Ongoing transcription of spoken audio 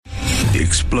The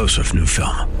explosive new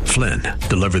film, Flynn,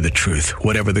 deliver the truth,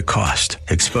 whatever the cost,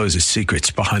 exposes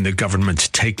secrets behind the government's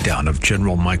takedown of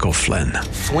General Michael Flynn.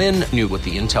 Flynn knew what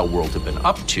the intel world had been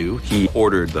up to. He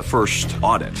ordered the first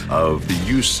audit of the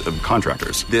use of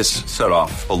contractors. This set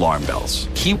off alarm bells.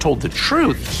 He told the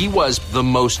truth. He was the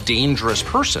most dangerous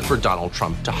person for Donald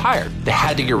Trump to hire. They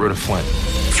had to get rid of Flynn.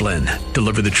 Flynn,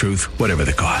 deliver the truth, whatever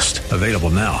the cost. Available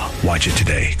now. Watch it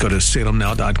today. Go to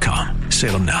salemnow.com.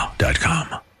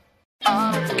 salemnow.com.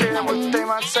 I don't care what they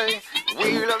might say.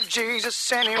 We love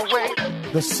Jesus anyway.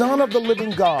 The Son of the living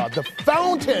God, the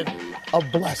fountain of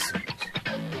blessings,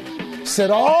 said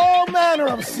all manner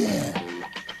of sin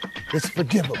is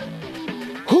forgivable.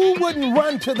 Who wouldn't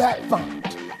run to that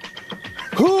fount?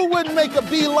 Who wouldn't make a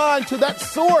beeline to that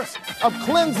source of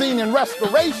cleansing and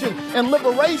restoration and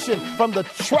liberation from the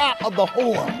trap of the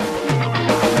whore?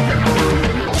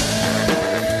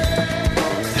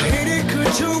 Lady,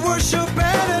 could you worship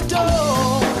and adore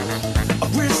a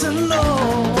risen Lord?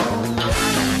 I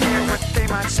don't care what they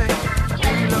might say.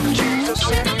 We love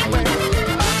Jesus anyway. I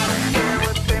don't care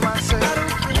what they might say.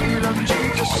 We love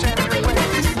Jesus anyway.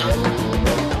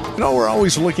 You know, we're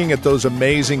always looking at those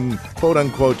amazing,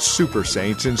 quote-unquote, super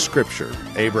saints in Scripture.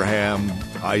 Abraham,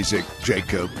 Isaac,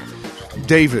 Jacob,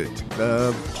 David,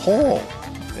 Paul.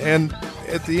 And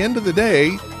at the end of the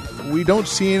day, we don't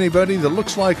see anybody that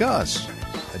looks like us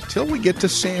until we get to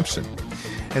Samson.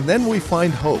 And then we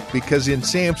find hope, because in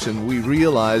Samson we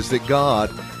realize that God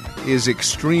is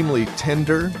extremely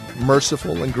tender,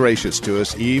 merciful, and gracious to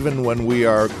us, even when we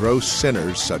are gross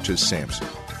sinners such as Samson.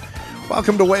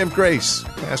 Welcome to Way of Grace.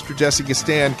 Pastor Jesse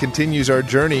Gastan continues our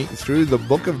journey through the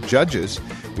book of Judges.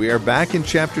 We are back in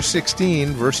chapter 16,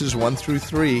 verses 1 through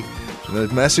 3, and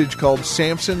a message called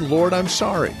Samson, Lord, I'm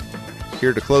Sorry.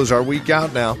 Here to close our week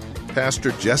out now,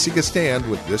 Pastor Jesse Gastan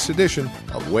with this edition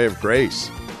of Way of Grace.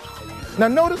 Now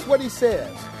notice what he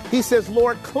says. He says,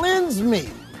 Lord, cleanse me.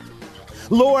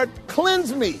 Lord,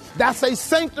 cleanse me. That's a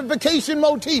sanctification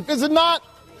motif, is it not?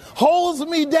 Holds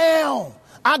me down.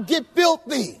 I get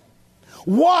filthy.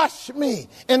 Wash me,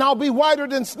 and I'll be whiter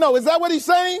than snow. Is that what he's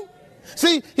saying?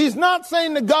 See, he's not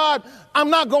saying to God, I'm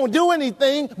not going to do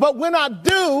anything, but when I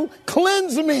do,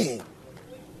 cleanse me.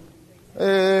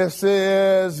 This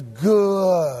is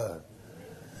good.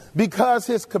 Because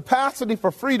his capacity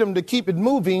for freedom to keep it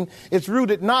moving is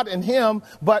rooted not in him,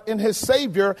 but in his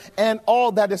Savior and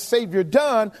all that his Savior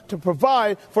done to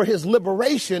provide for his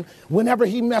liberation whenever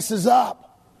he messes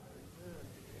up.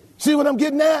 See what I'm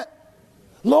getting at?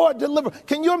 Lord, deliver.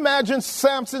 Can you imagine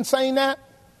Samson saying that?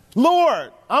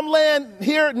 Lord, I'm laying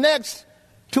here next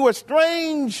to a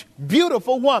strange,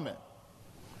 beautiful woman.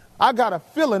 I got a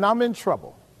feeling I'm in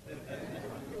trouble.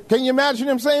 Can you imagine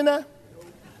him saying that?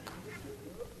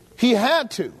 He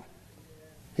had to.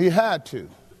 He had to.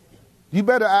 You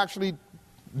better actually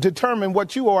determine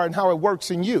what you are and how it works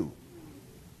in you.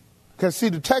 Because, see,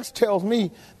 the text tells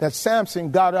me that Samson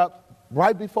got up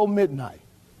right before midnight.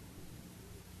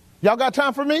 Y'all got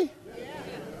time for me? Yeah.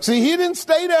 See, he didn't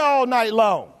stay there all night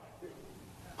long.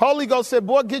 Holy Ghost said,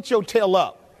 boy, get your tail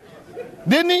up.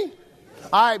 Didn't he?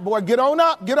 All right, boy, get on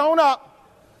up, get on up.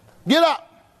 Get up.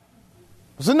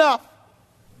 It's enough.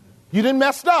 You didn't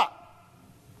mess up.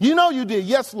 You know you did.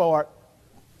 Yes, Lord.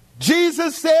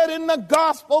 Jesus said in the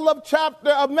Gospel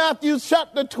of Matthew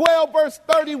chapter 12, verse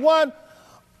 31,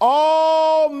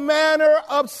 all manner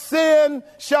of sin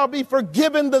shall be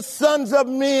forgiven the sons of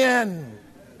men.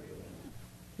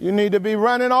 You need to be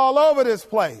running all over this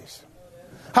place.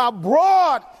 How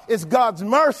broad is God's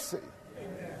mercy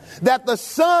that the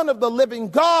Son of the living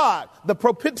God, the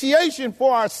propitiation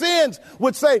for our sins,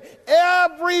 would say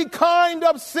every kind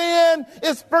of sin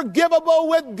is forgivable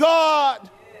with God.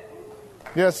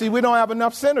 Yeah, see, we don't have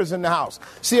enough sinners in the house.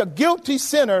 See, a guilty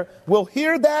sinner will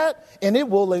hear that and it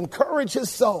will encourage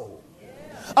his soul.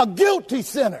 A guilty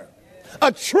sinner,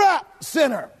 a trapped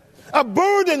sinner, a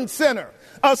burdened sinner,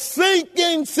 a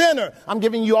sinking sinner. I'm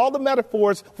giving you all the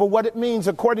metaphors for what it means,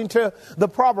 according to the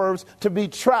Proverbs, to be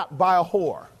trapped by a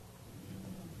whore.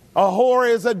 A whore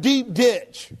is a deep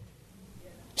ditch.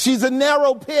 She's a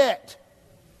narrow pit.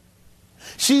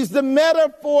 She's the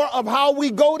metaphor of how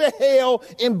we go to hell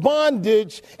in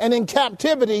bondage and in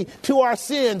captivity to our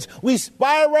sins. We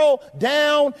spiral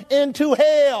down into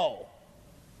hell.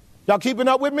 Y'all keeping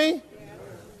up with me?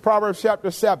 Proverbs chapter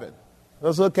 7.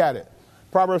 Let's look at it.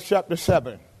 Proverbs chapter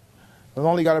 7. We've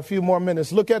only got a few more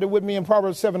minutes. Look at it with me in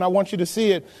Proverbs 7. I want you to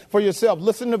see it for yourself.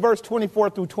 Listen to verse 24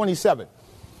 through 27.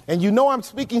 And you know I'm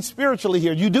speaking spiritually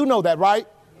here. You do know that, right?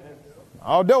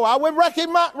 Although I would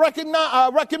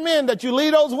recommend that you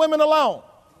leave those women alone.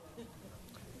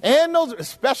 And those,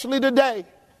 especially today,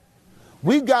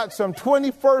 We got some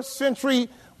 21st century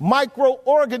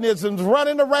microorganisms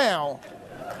running around.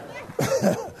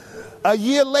 A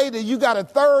year later, you got a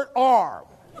third arm.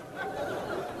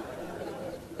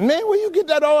 Man, where you get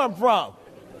that arm from?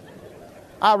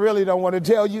 I really don't want to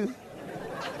tell you.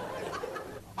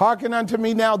 Hearken unto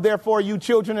me now, therefore, you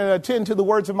children, and attend to the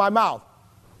words of my mouth.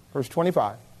 Verse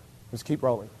 25. Let's keep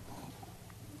rolling.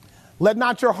 Let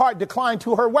not your heart decline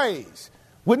to her ways.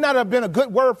 Wouldn't that have been a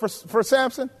good word for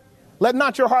Samson? Let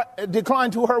not your heart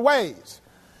decline to her ways.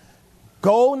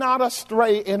 Go not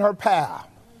astray in her path.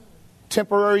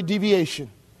 Temporary deviation.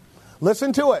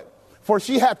 Listen to it. For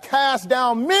she hath cast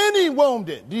down many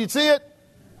wounded. Do you see it?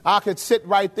 I could sit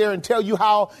right there and tell you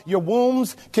how your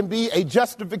wounds can be a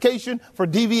justification for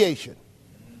deviation.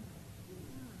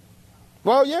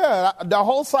 Well, yeah, the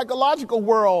whole psychological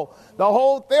world, the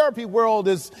whole therapy world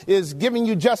is giving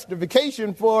you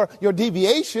justification for your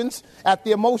deviations at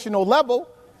the emotional level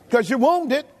because you're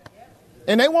wounded.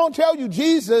 And they won't tell you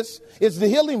Jesus is the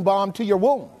healing balm to your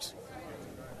wounds.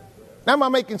 Now, am I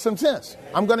making some sense?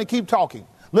 I'm going to keep talking.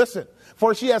 Listen,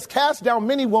 for she has cast down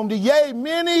many wounded, yea,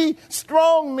 many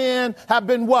strong men have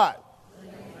been what?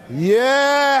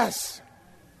 Yes.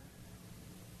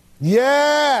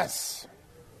 Yes.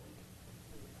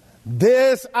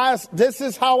 This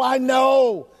is how I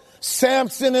know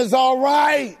Samson is all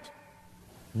right.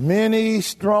 Many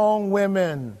strong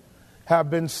women have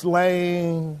been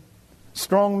slain.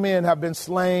 Strong men have been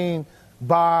slain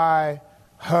by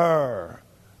her.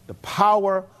 The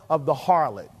power of the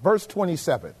harlot. Verse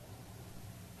 27.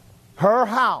 Her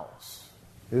house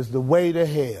is the way to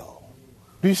hell.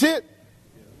 Do you see it?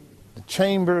 The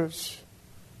chambers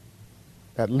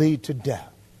that lead to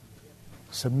death.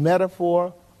 It's a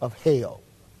metaphor of hell.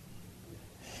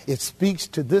 It speaks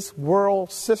to this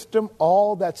world system.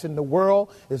 All that's in the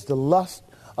world is the lust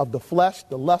of the flesh,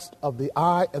 the lust of the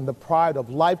eye, and the pride of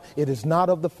life. It is not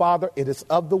of the Father, it is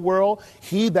of the world.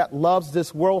 He that loves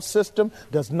this world system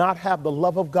does not have the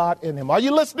love of God in him. Are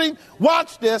you listening?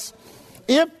 Watch this.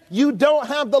 If you don't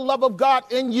have the love of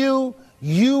God in you,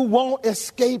 you won't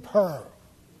escape her.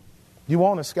 You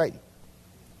won't escape.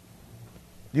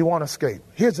 You won't escape.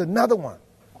 Here's another one.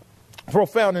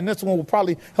 Profound, and this one will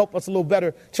probably help us a little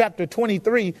better. Chapter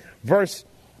 23, verse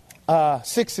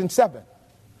 6 and 7.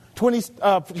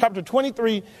 Chapter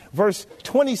 23, verse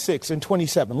 26 and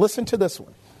 27. Listen to this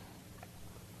one.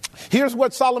 Here's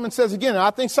what Solomon says again. And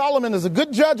I think Solomon is a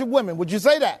good judge of women. Would you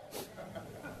say that?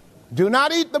 Do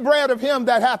not eat the bread of him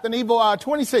that hath an evil.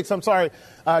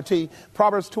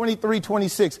 Proverbs 23,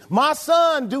 26. My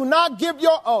son, do not give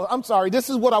your... This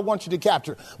is what I want you to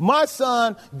capture. My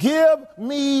son, give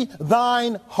me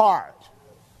thine heart.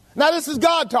 Now, this is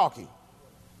God talking.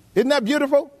 Isn't that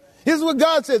beautiful? Here's what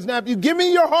God says. Now, if you give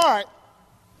me your heart,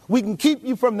 we can keep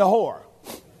you from the whore.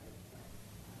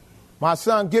 My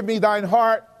son, give me thine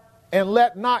heart, and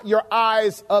let not your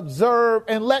eyes observe,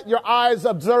 and let your eyes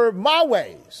observe my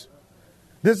ways.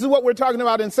 This is what we're talking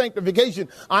about in sanctification.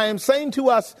 I am saying to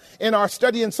us in our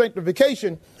study in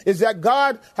sanctification is that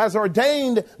God has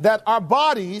ordained that our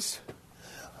bodies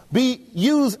be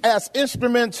used as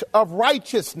instruments of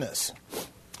righteousness.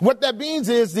 What that means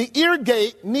is the ear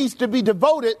gate needs to be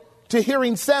devoted to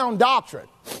hearing sound doctrine.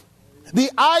 The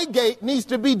eye gate needs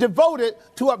to be devoted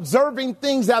to observing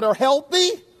things that are healthy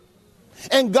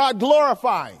and God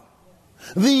glorifying.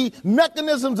 The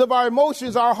mechanisms of our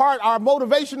emotions, our heart, our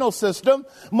motivational system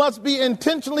must be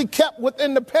intentionally kept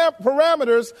within the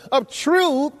parameters of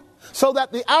truth so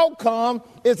that the outcome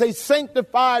is a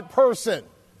sanctified person.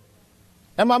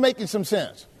 Am I making some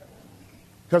sense?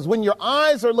 Because when your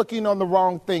eyes are looking on the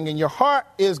wrong thing and your heart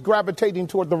is gravitating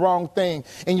toward the wrong thing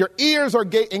and your ears are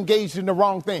engaged in the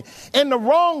wrong thing and the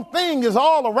wrong thing is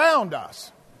all around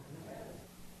us,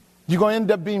 you're going to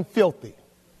end up being filthy.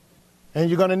 And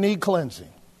you're going to need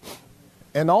cleansing.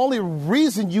 And the only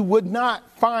reason you would not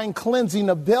find cleansing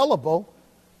available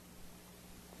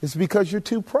is because you're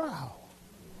too proud.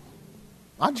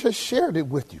 I just shared it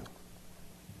with you.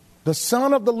 The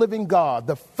Son of the living God,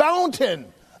 the fountain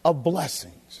of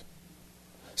blessings,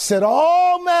 said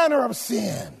all manner of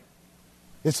sin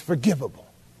is forgivable.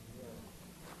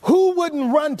 Who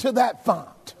wouldn't run to that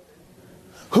font?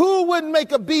 Who wouldn't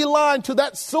make a beeline to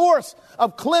that source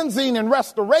of cleansing and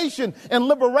restoration and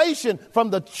liberation from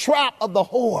the trap of the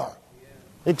whore?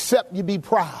 Except you be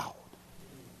proud.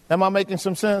 Am I making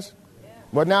some sense?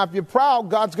 But now if you're proud,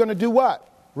 God's going to do what?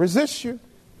 Resist you.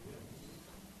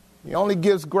 He only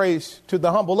gives grace to the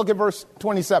humble. Look at verse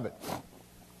 27.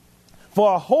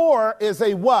 For a whore is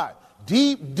a what?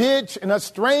 Deep ditch and a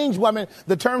strange woman.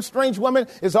 The term strange woman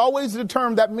is always the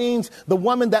term that means the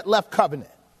woman that left covenant.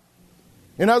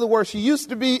 In other words, she used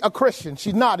to be a Christian.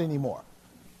 She's not anymore.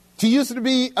 She used to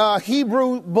be a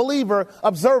Hebrew believer,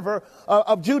 observer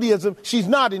of Judaism. She's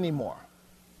not anymore.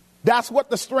 That's what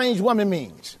the strange woman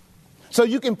means. So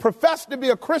you can profess to be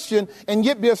a Christian and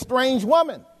yet be a strange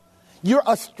woman. You're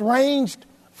estranged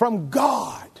from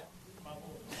God.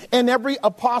 And every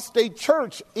apostate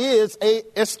church is a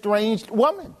estranged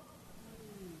woman.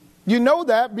 You know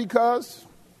that because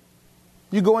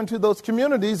you go into those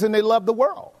communities and they love the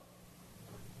world,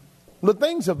 the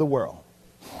things of the world.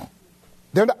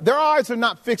 Their eyes are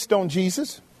not fixed on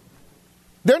Jesus.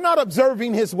 They're not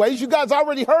observing his ways. You guys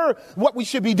already heard what we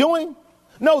should be doing.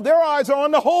 No, their eyes are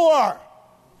on the whore.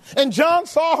 And John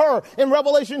saw her in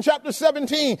Revelation chapter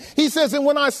 17. He says, and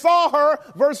when I saw her,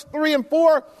 verse 3 and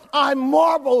 4, I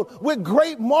marveled with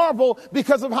great marvel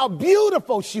because of how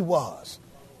beautiful she was.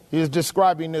 He is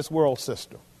describing this world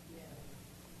system.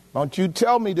 Don't you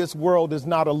tell me this world is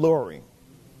not alluring.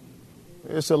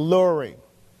 It's alluring.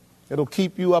 It'll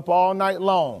keep you up all night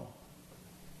long.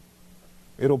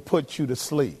 It'll put you to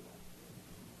sleep.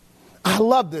 I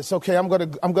love this. Okay, I'm going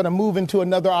to move into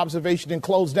another observation and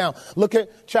close down. Look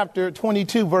at chapter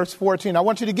 22, verse 14. I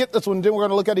want you to get this one. Then we're going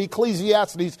to look at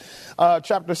Ecclesiastes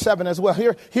chapter 7 as well.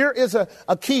 Here is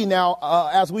a key now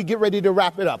as we get ready to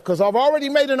wrap it up. Because I've already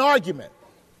made an argument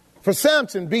for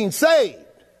Samson being saved,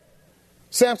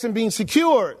 Samson being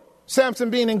secured, Samson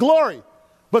being in glory.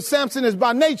 But Samson is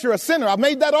by nature a sinner. I've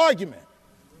made that argument.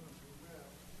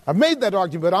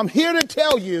 But I'm here to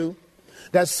tell you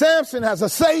that Samson has a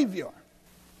Savior.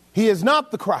 He is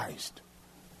not the Christ.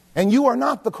 And you are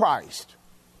not the Christ.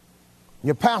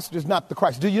 Your pastor is not the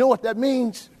Christ. Do you know what that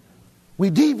means? We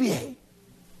deviate.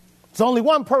 It's only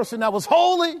one person that was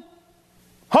holy,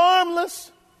 harmless,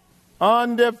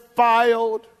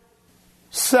 undefiled,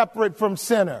 separate from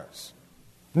sinners,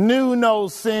 knew no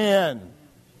sin,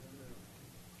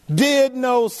 did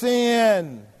no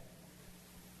sin.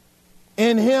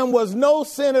 In him was no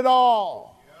sin at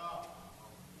all.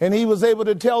 And he was able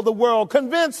to tell the world,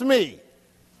 convince me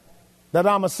that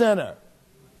I'm a sinner.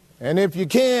 And if you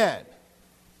can,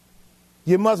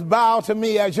 you must bow to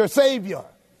me as your Savior.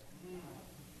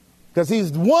 Because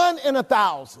he's 1 in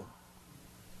 1,000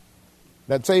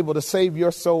 that's able to save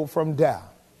your soul from death.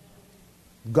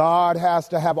 God has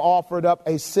to have offered up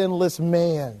a sinless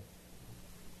man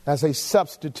as a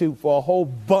substitute for a whole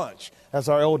bunch, as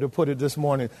our elder put it this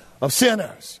morning, of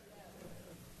sinners.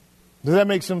 Does that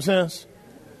make some sense?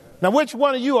 Now, which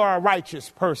one of you are a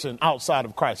righteous person outside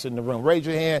of Christ in the room? Raise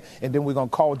your hand, and then we're going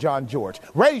to call John George.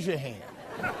 Raise your hand.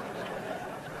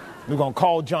 We're going to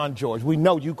call John George. We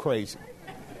know you crazy.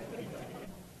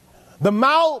 The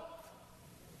mouth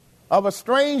of a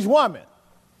strange woman,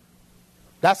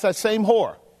 that's that same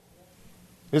whore,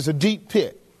 is a deep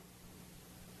pit.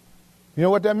 You know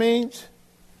what that means?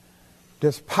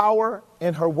 There's power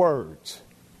in her words.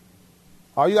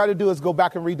 All you got to do is go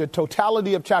back and read the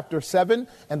totality of chapter 7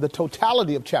 and the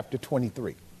totality of chapter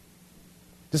 23.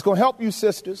 This is going to help you,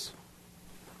 sisters.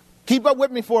 Keep up with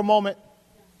me for a moment.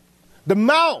 The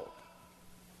mouth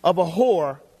of a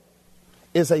whore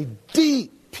is a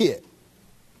deep pit.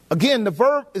 Again, the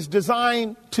verb is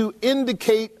designed to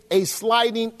indicate a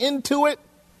sliding into it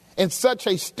in such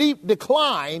a steep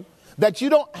decline that you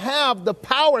don't have the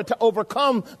power to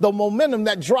overcome the momentum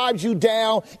that drives you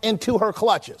down into her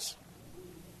clutches.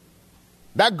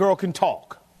 That girl can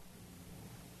talk.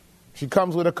 She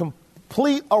comes with a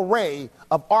complete array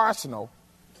of arsenal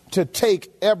to take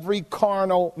every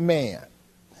carnal man,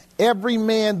 every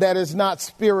man that is not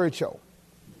spiritual.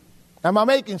 Am I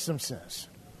making some sense?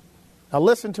 Now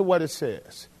listen to what it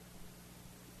says.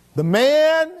 The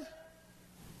man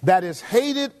that is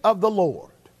hated of the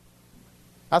Lord.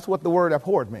 That's what the word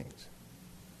abhorred means.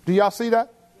 Do y'all see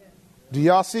that? Do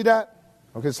y'all see that?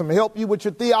 Okay, so I'm going to help you with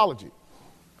your theology.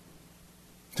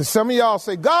 Because some of y'all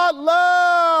say, God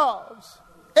loves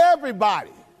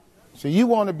everybody. So you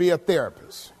want to be a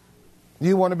therapist.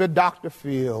 You want to be Dr.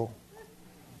 Phil.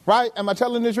 Right? Am I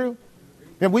telling the truth?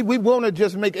 And we want to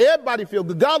just make everybody feel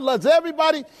good. God loves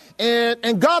everybody,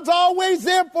 and God's always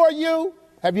there for you.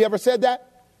 Have you ever said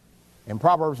that? And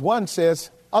Proverbs 1 says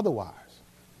otherwise.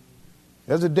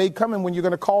 There's a day coming when you're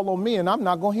going to call on me, and I'm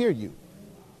not going to hear you.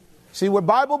 See, we're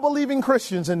Bible-believing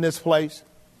Christians in this place.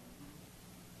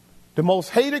 The most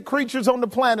hated creatures on the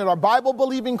planet are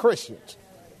Bible-believing Christians.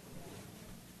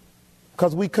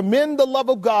 Because we commend the love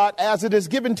of God as it is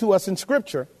given to us in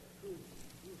Scripture.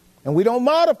 And we don't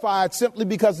modify it simply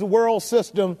because the world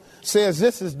system says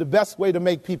this is the best way to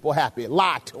make people happy.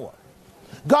 Lie to them.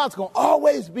 God's going to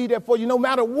always be there for you no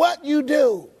matter what you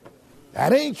do.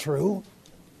 That ain't true.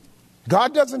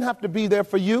 God doesn't have to be there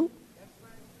for you.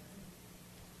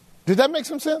 Did that make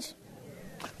some sense?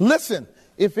 Listen,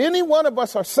 if any one of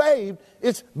us are saved,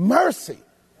 it's mercy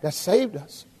that saved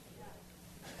us.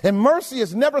 And mercy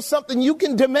is never something you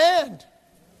can demand.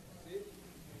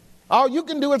 All you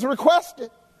can do is request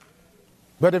it.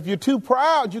 But if you're too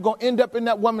proud, you're going to end up in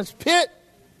that woman's pit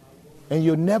and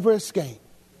you'll never escape.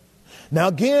 Now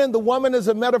again, the woman is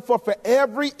a metaphor for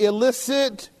every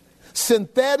illicit,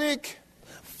 synthetic,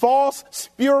 false,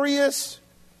 spurious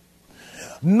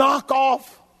knockoff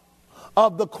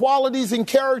of the qualities and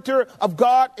character of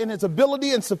God and his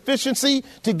ability and sufficiency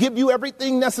to give you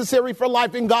everything necessary for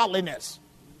life and godliness.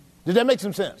 Did that make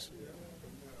some sense?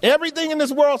 Everything in this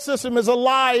world system is a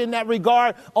lie in that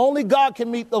regard. Only God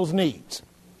can meet those needs.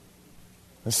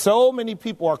 And so many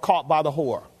people are caught by the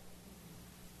whore.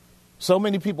 So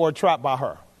many people are trapped by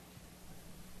her.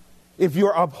 If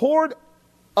you're abhorred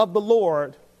of the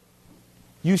Lord,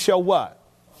 you shall what?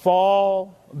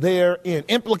 Fall therein.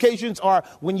 Implications are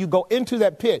when you go into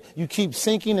that pit, you keep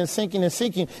sinking and sinking and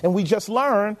sinking. And we just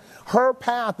learned her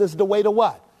path is the way to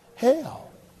what? Hell.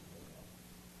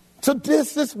 So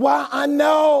this is why I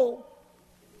know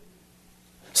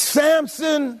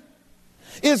Samson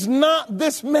is not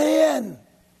this man.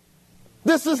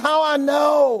 This is how I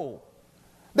know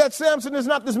that Samson is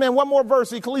not this man. One more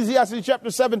verse, Ecclesiastes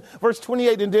chapter 7, verse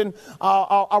 28, and then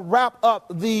I'll wrap up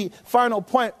the final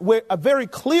point with a very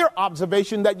clear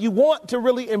observation that you want to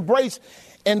really embrace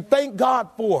and thank God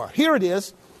for. Here it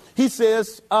is. He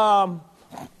says,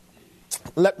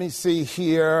 let me see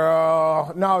here.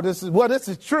 No, this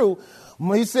is true.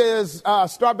 He says,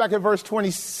 start back at verse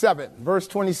 27. Verse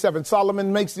 27,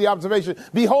 Solomon makes the observation,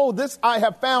 behold, this I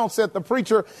have found, said the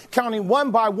preacher, counting one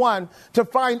by one to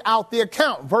find out the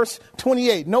account. Verse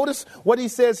 28. Notice what he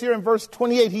says here in verse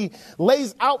 28. He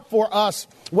lays out for us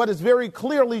what is very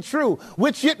clearly true,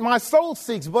 which yet my soul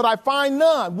seeks, but I find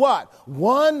none. What?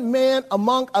 One man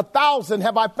among 1,000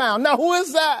 have I found. Now, who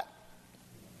is that?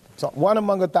 So one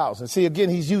among 1,000. See, again,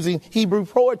 he's using Hebrew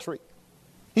poetry.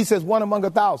 He says one among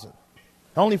 1,000.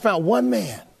 I only found one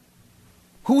man.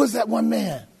 Who is that one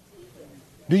man?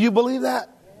 Do you believe that?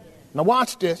 Now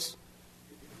watch this.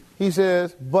 He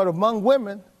says, but among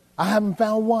women, I haven't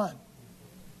found one.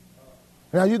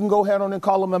 Now you can go ahead on and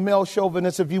call him a male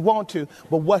chauvinist if you want to.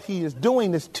 But what he is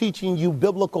doing is teaching you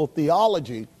biblical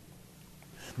theology.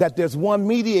 That there's one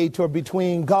mediator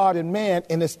between God and man,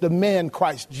 and it's the man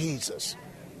Christ Jesus.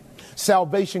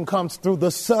 Salvation comes through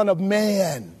the Son of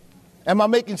Man. Am I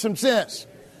making some sense?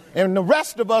 And the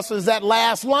rest of us is that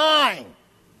last line.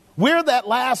 We're that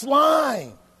last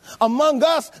line. Among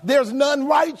us, there's none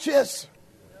righteous.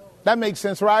 That makes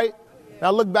sense, right?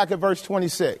 Now look back at verse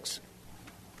 26.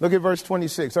 Look at verse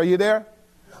 26. Are you there?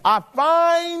 I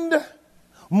find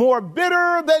more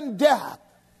bitter than death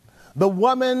the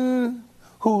woman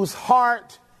whose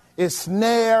heart is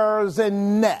snares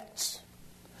and nets,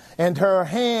 and her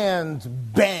hands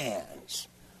bands.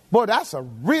 Boy, that's a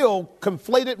real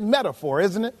conflated metaphor,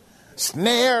 isn't it?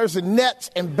 Snares and nets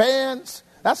and bands.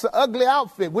 That's an ugly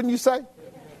outfit, wouldn't you say?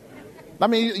 I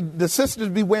mean, the sisters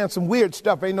be wearing some weird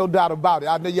stuff. Ain't no doubt about it.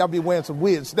 I know y'all be wearing some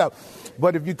weird stuff.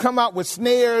 But if you come out with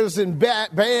snares and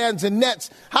bands and nets,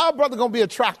 how a brother going to be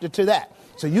attracted to that?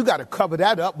 So you got to cover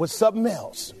that up with something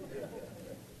else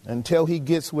until he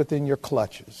gets within your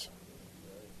clutches.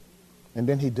 And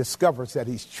then he discovers that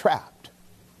he's trapped.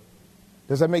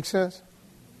 Does that make sense?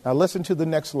 Now listen to the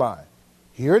next line.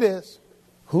 Here it is.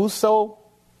 Whoso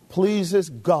pleases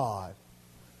God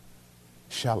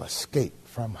shall escape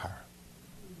from her,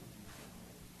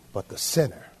 but the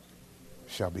sinner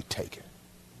shall be taken.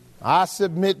 I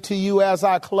submit to you as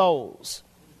I close.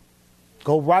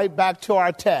 Go right back to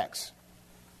our text.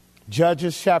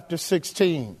 Judges chapter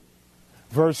 16,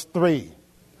 verse 3.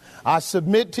 I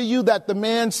submit to you that the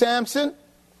man Samson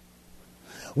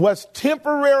was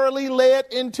temporarily led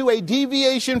into a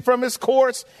deviation from his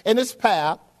course and his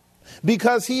path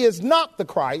because he is not the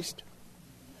Christ.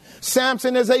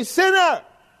 Samson is a sinner,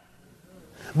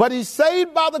 but he's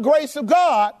saved by the grace of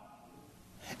God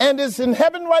and is in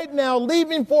heaven right now,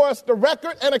 leaving for us the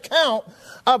record and account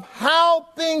of how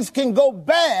things can go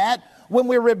bad when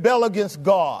we rebel against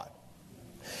God.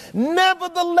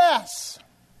 Nevertheless,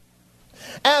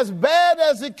 as bad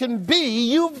as it can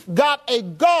be, you've got a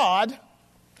God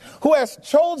who has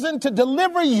chosen to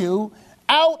deliver you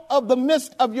out of the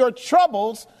midst of your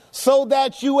troubles so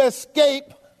that you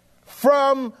escape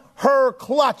from her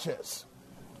clutches.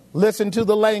 Listen to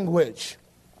the language.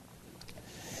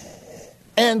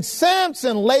 And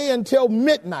Samson lay until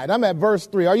midnight. I'm at verse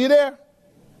 3. Are you there?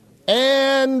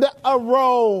 And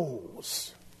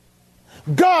arose.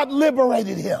 God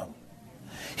liberated him.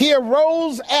 He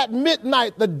arose at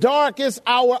midnight, the darkest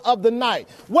hour of the night.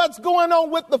 What's going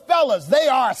on with the fellas? They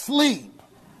are asleep.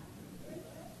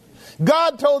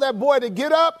 God told that boy to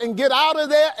get up and get out of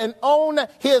there and on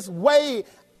his way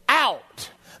out.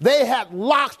 They had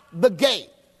locked the gate.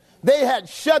 They had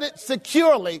shut it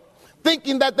securely,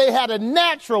 thinking that they had a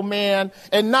natural man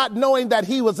and not knowing that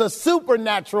he was a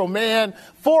supernatural man,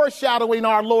 foreshadowing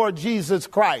our Lord Jesus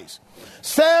Christ.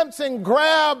 Samson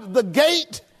grabbed the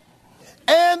gate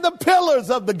and the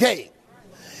pillars of the gate,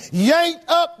 yanked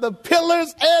up the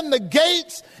pillars and the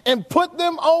gates and put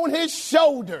them on his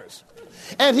shoulders.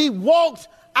 And he walked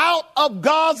out of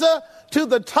Gaza to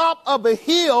the top of a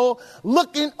hill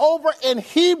looking over in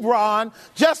Hebron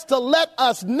just to let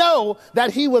us know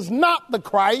that he was not the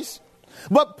Christ,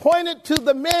 but pointed to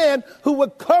the man who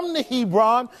would come to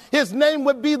Hebron. His name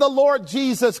would be the Lord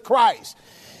Jesus Christ.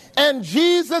 And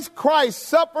Jesus Christ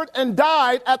suffered and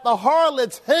died at the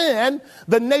harlot's hand,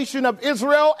 the nation of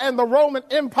Israel and the Roman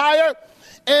Empire,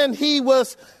 and he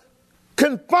was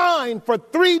confined for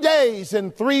 3 days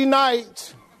and 3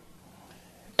 nights.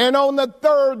 And on the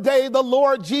third day, the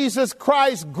Lord Jesus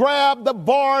Christ grabbed the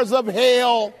bars of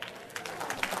hell,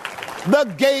 the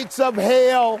gates of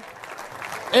hell,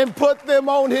 and put them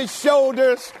on his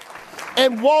shoulders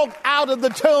and walked out of the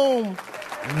tomb,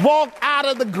 walked out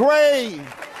of the grave,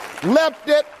 left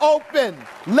it open,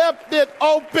 left it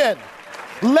open,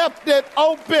 left it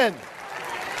open,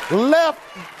 left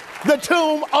the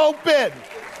tomb open,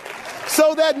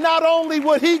 so that not only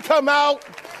would he come out,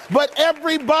 but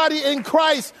everybody in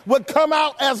Christ would come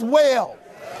out as well.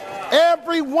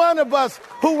 Every one of us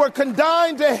who were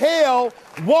condemned to hell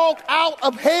walk out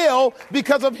of hell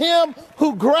because of him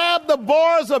who grabbed the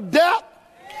bars of death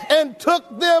and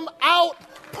took them out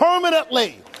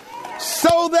permanently.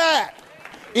 So that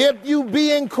if you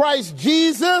be in Christ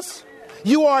Jesus,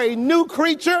 you are a new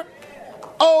creature.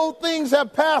 Old things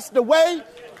have passed away.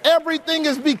 Everything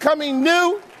is becoming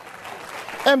new.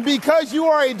 And because you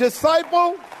are a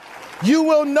disciple, you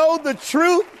will know the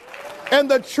truth, and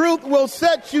the truth will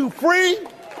set you free.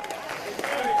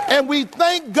 And we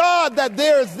thank God that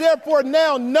there is therefore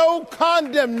now no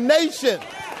condemnation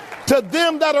to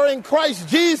them that are in Christ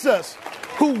Jesus,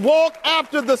 who walk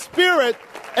after the Spirit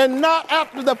and not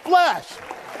after the flesh.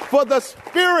 For the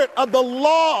Spirit of the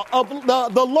law of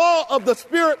the law of the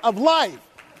Spirit of life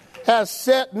has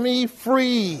set me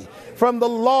free from the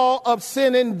law of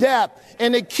sin and death.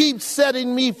 And it keeps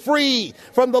setting me free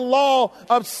from the law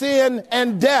of sin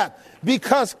and death,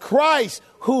 because Christ,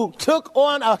 who took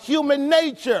on a human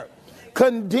nature,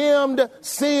 condemned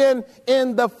sin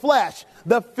in the flesh.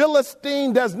 The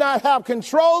Philistine does not have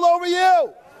control over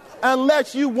you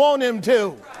unless you want him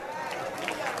to.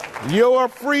 Your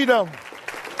freedom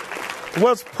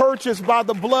was purchased by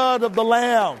the blood of the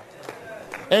Lamb.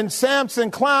 And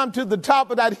Samson climbed to the top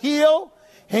of that hill,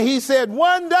 and he said,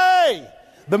 one day,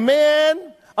 the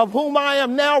man of whom I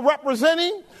am now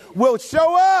representing will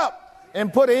show up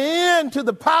and put an end to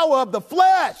the power of the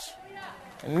flesh.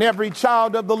 And every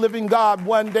child of the living God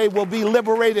one day will be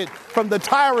liberated from the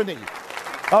tyranny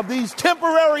of these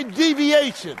temporary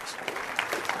deviations.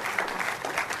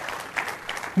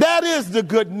 That is the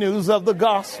good news of the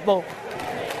gospel.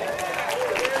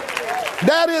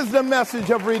 That is the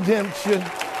message of redemption.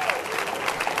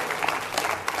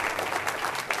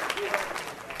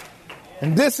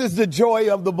 And this is the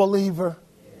joy of the believer,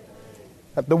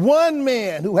 that the one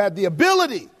man who had the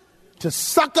ability to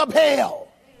suck up hell,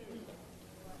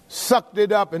 sucked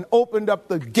it up and opened up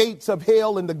the gates of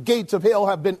hell, and the gates of hell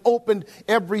have been opened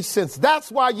ever since.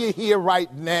 That's why you're here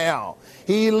right now.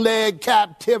 He led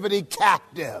captivity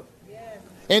captive,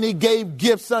 and he gave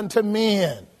gifts unto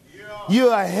men.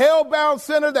 You're a hell-bound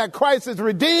sinner that Christ has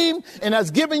redeemed and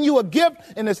has given you a gift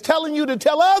and is telling you to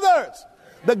tell others.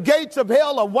 The gates of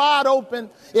hell are wide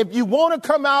open. If you want to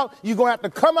come out, you're going to have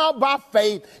to come out by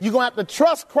faith. You're going to have to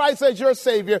trust Christ as your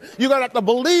Savior. You're going to have to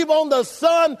believe on the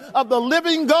Son of the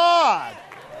living God.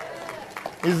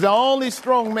 He's the only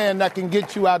strong man that can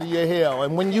get you out of your hell.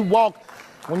 And when you walk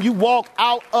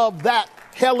out of that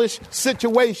hellish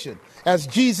situation, as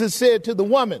Jesus said to the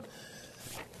woman,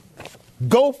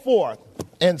 go forth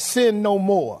and sin no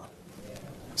more.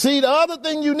 See, the other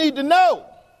thing you need to know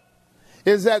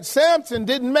is that Samson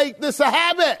didn't make this a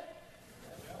habit.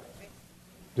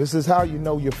 This is how you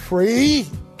know you're free.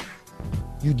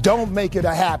 You don't make it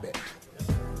a habit.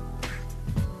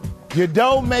 You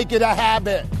don't make it a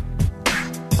habit.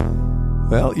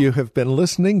 Well, you have been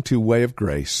listening to Way of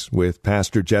Grace with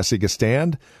Pastor Jesse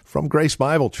Gistand from Grace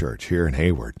Bible Church here in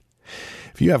Hayward.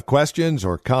 If you have questions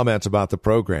or comments about the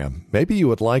program, maybe you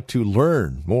would like to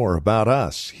learn more about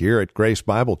us here at Grace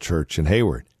Bible Church in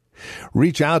Hayward,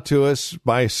 Reach out to us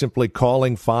by simply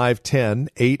calling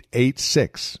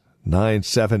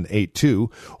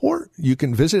 510-886-9782, or you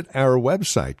can visit our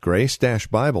website,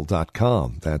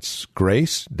 grace-bible.com. That's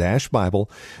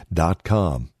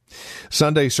grace-bible.com.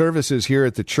 Sunday services here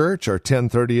at the church are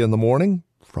 10:30 in the morning.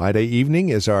 Friday evening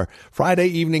is our Friday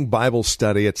evening Bible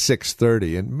study at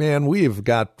 6:30. And man, we've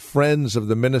got friends of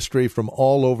the ministry from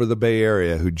all over the Bay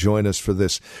Area who join us for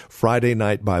this Friday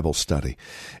night Bible study.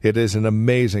 It is an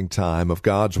amazing time of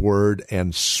God's Word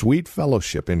and sweet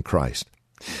fellowship in Christ.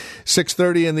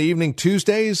 6:30 in the evening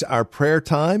Tuesdays, our prayer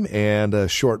time and a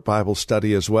short Bible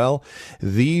study as well.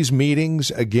 These meetings,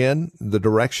 again, the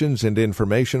directions and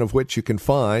information of which you can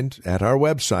find at our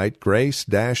website,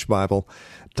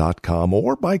 grace-bible.com,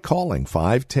 or by calling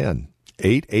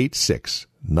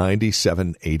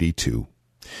 510-886-9782.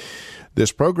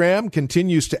 This program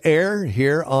continues to air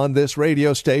here on this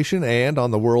radio station and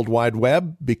on the World Wide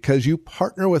Web because you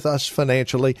partner with us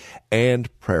financially and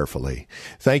prayerfully.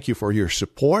 Thank you for your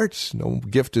support. No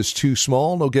gift is too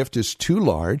small, no gift is too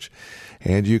large,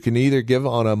 and you can either give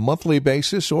on a monthly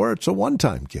basis or it's a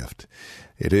one-time gift.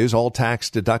 It is all tax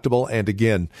deductible, and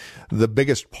again, the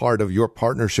biggest part of your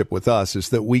partnership with us is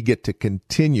that we get to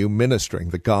continue ministering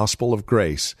the gospel of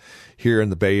grace here in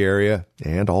the Bay Area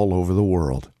and all over the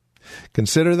world.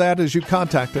 Consider that as you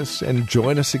contact us, and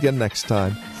join us again next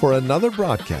time for another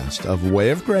broadcast of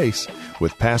Way of Grace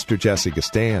with Pastor Jesse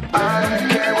Gistand. I don't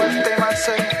care what they might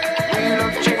say, we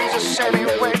love Jesus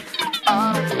anyway.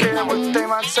 I don't care what they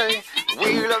might say,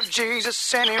 we love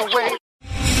Jesus anyway.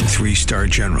 3-star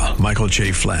General Michael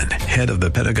J. Flynn, head of the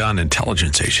Pentagon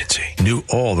Intelligence Agency, knew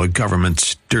all the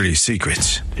government's dirty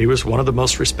secrets. He was one of the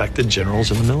most respected generals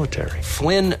in the military.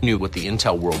 Flynn knew what the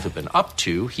intel world had been up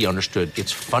to. He understood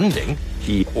its funding.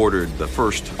 He ordered the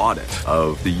first audit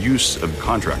of the use of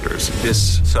contractors.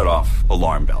 This set off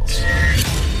alarm bells.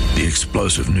 The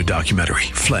explosive new documentary,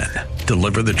 Flynn,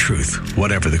 Deliver the Truth,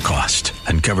 Whatever the Cost,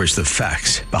 uncovers the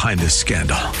facts behind this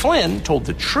scandal. Flynn told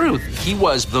the truth. He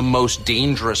was the most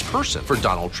dangerous person for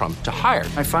Donald Trump to hire.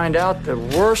 I find out the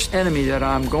worst enemy that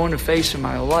I'm going to face in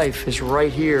my life is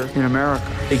right here in America.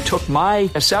 They took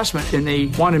my assessment and they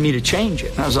wanted me to change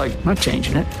it. And I was like, I'm not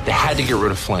changing it. They had to get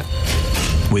rid of Flynn.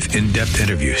 With in-depth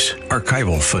interviews,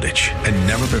 archival footage, and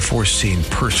never-before-seen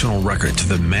personal records of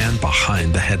the man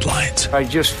behind the headlines. I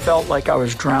just felt like I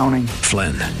was drowning.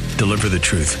 Flynn, Deliver the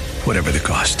Truth, Whatever the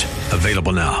Cost.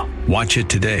 Available now. Watch it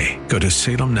today. Go to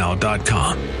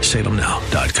salemnow.com.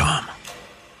 salemnow.com.